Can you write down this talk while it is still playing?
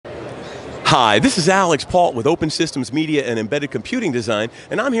Hi, this is Alex Paultre with Open Systems Media and Embedded Computing Design,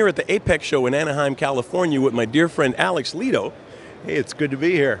 and I'm here at the APEC show in Anaheim, California with my dear friend Alex Lidow. Hey, it's good to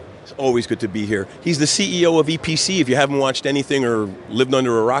be here. It's always good to be here. He's the CEO of EPC, if you haven't watched anything or lived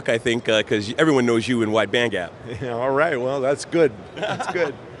under a rock, I think, because everyone knows you in wide-bandgap. Yeah, all right, well, that's good. That's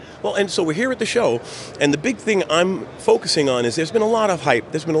good. Well, and so we're here at the show, and the big thing I'm focusing on is there's been a lot of hype,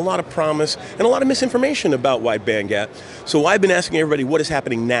 there's been a lot of promise, and a lot of misinformation about wide-bandgap. So I've been asking everybody, what is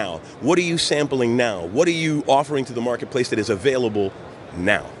happening now? What are you sampling now? What are you offering to the marketplace that is available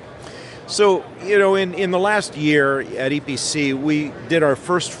now? So, you know, in the last year at EPC, we did our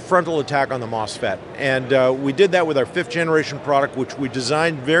first frontal attack on the MOSFET. And we did that with our 5th generation product, which we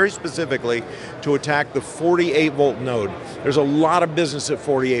designed very specifically to attack the 48 volt node. There's a lot of business at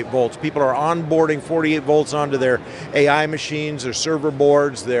 48 volts. People are onboarding 48 volts onto their AI machines, their server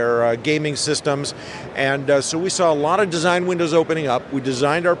boards, their gaming systems. And so we saw a lot of design windows opening up. We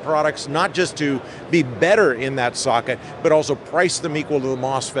designed our products not just to be better in that socket, but also price them equal to the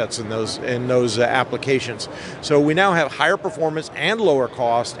MOSFETs in those applications. So we now have higher performance and lower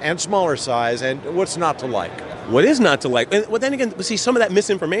cost and smaller size, and what's not to like? What is not to like? Well, then again, see, some of that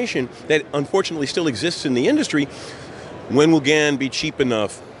misinformation that unfortunately still exists in the industry. When will GaN be cheap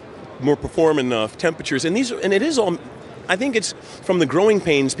enough, more perform enough, temperatures, and it is all. I think it's from the growing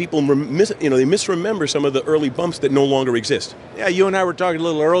pains. People they misremember some of the early bumps that no longer exist. Yeah, you and I were talking a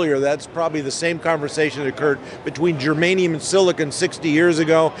little earlier. That's probably the same conversation that occurred between germanium and silicon 60 years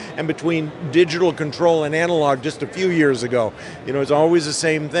ago, and between digital control and analog just a few years ago. You know, it's always the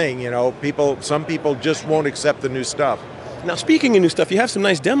same thing. You know, some people just won't accept the new stuff. Now, speaking of new stuff, you have some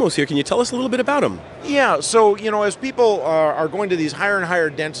nice demos here. Can you tell us a little bit about them? Yeah, so, you know, as people are going to these higher and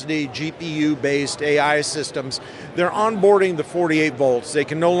higher density GPU-based AI systems, they're onboarding the 48 volts. They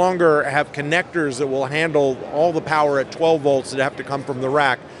can no longer have connectors that will handle all the power at 12 volts that have to come from the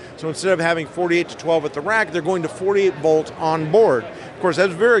rack. So instead of having 48 to 12 at the rack, they're going to 48 volts on board. Of course,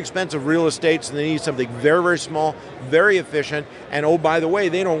 that's very expensive real estate, so they need something very, very small, very efficient, and oh, by the way,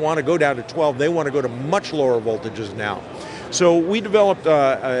 they don't want to go down to 12, they want to go to much lower voltages now. So we developed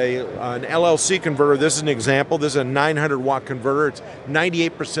an LLC converter. This is an example. This is a 900 watt converter. It's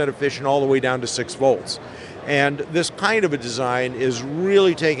 98% efficient all the way down to 6 volts. And this kind of a design is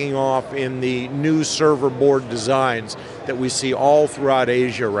really taking off in the new server board designs that we see all throughout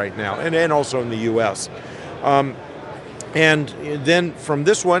Asia right now, and also in the US. And then from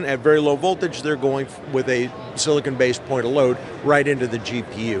this one, at very low voltage, they're going with a silicon-based point of load right into the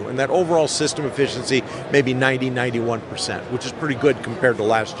GPU. And that overall system efficiency may be 90-91%, which is pretty good compared to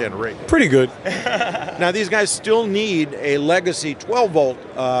last generation. Pretty good. Now, these guys still need a legacy 12-volt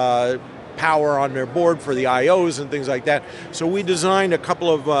power on their board for the IOs and things like that. So we designed a couple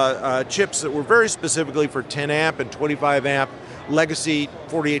of chips that were very specifically for 10 amp and 25 amp legacy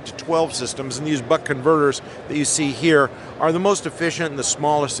 48 to 12 systems, and these buck converters that you see here are the most efficient and the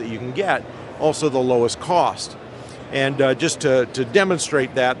smallest that you can get, also the lowest cost. And just to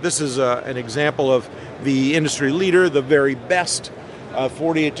demonstrate that, this is an example of the industry leader, the very best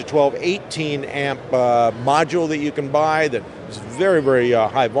 48 to 12 18 amp module that you can buy that is very, very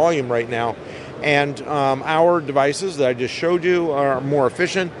high volume right now. And our devices that I just showed you are more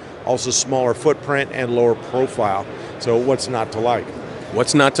efficient, also smaller footprint and lower profile. So what's not to like?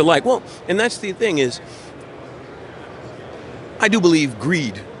 What's not to like? Well, and that's the thing is, I do believe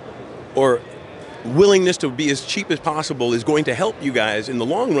greed or willingness to be as cheap as possible is going to help you guys in the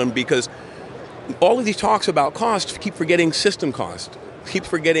long run, because all of these talks about cost keep forgetting system cost, keep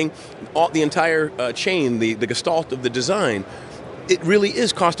forgetting the entire chain, the gestalt of the design. It really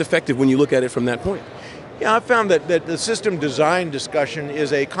is cost effective when you look at it from that point. Yeah, I've found that the system design discussion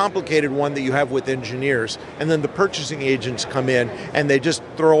is a complicated one that you have with engineers, and then the purchasing agents come in and they just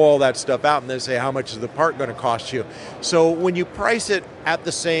throw all that stuff out and they say, how much is the part going to cost you? So when you price it at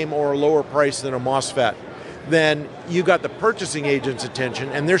the same or lower price than a MOSFET, then you got the purchasing agent's attention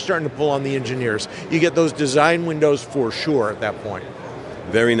and they're starting to pull on the engineers. You get those design windows for sure at that point.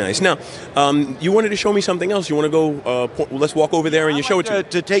 Very nice. Now, you wanted to show me something else. You want to go, let's walk over there and you show it to me.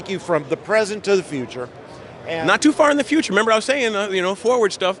 To take you from the present to the future. And not too far in the future. Remember I was saying,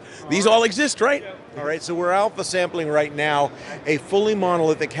 forward stuff. These all exist, right? All right, so we're alpha sampling right now a fully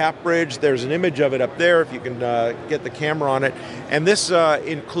monolithic half bridge. There's an image of it up there if you can get the camera on it. And this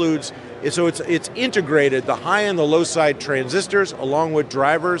includes, so it's integrated, the high and the low side transistors along with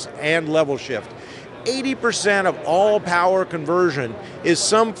drivers and level shift. 80% of all power conversion is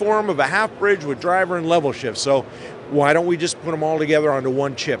some form of a half bridge with driver and level shift. So why don't we just put them all together onto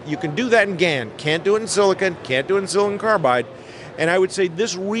one chip? You can do that in GaN. Can't do it in silicon, can't do it in silicon carbide. And I would say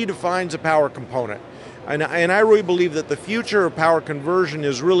this redefines a power component. And I really believe that the future of power conversion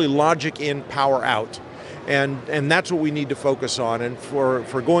is really logic in, power out. And that's what we need to focus on. And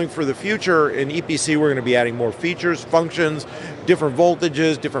for going for the future in EPC, we're going to be adding more features, functions, different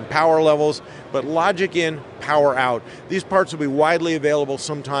voltages, different power levels, but logic in, power out. These parts will be widely available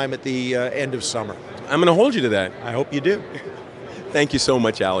sometime at the end of summer. I'm going to hold you to that. I hope you do. Thank you so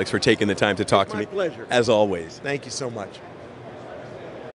much, Alex, for taking the time to talk to me. My pleasure. As always. Thank you so much.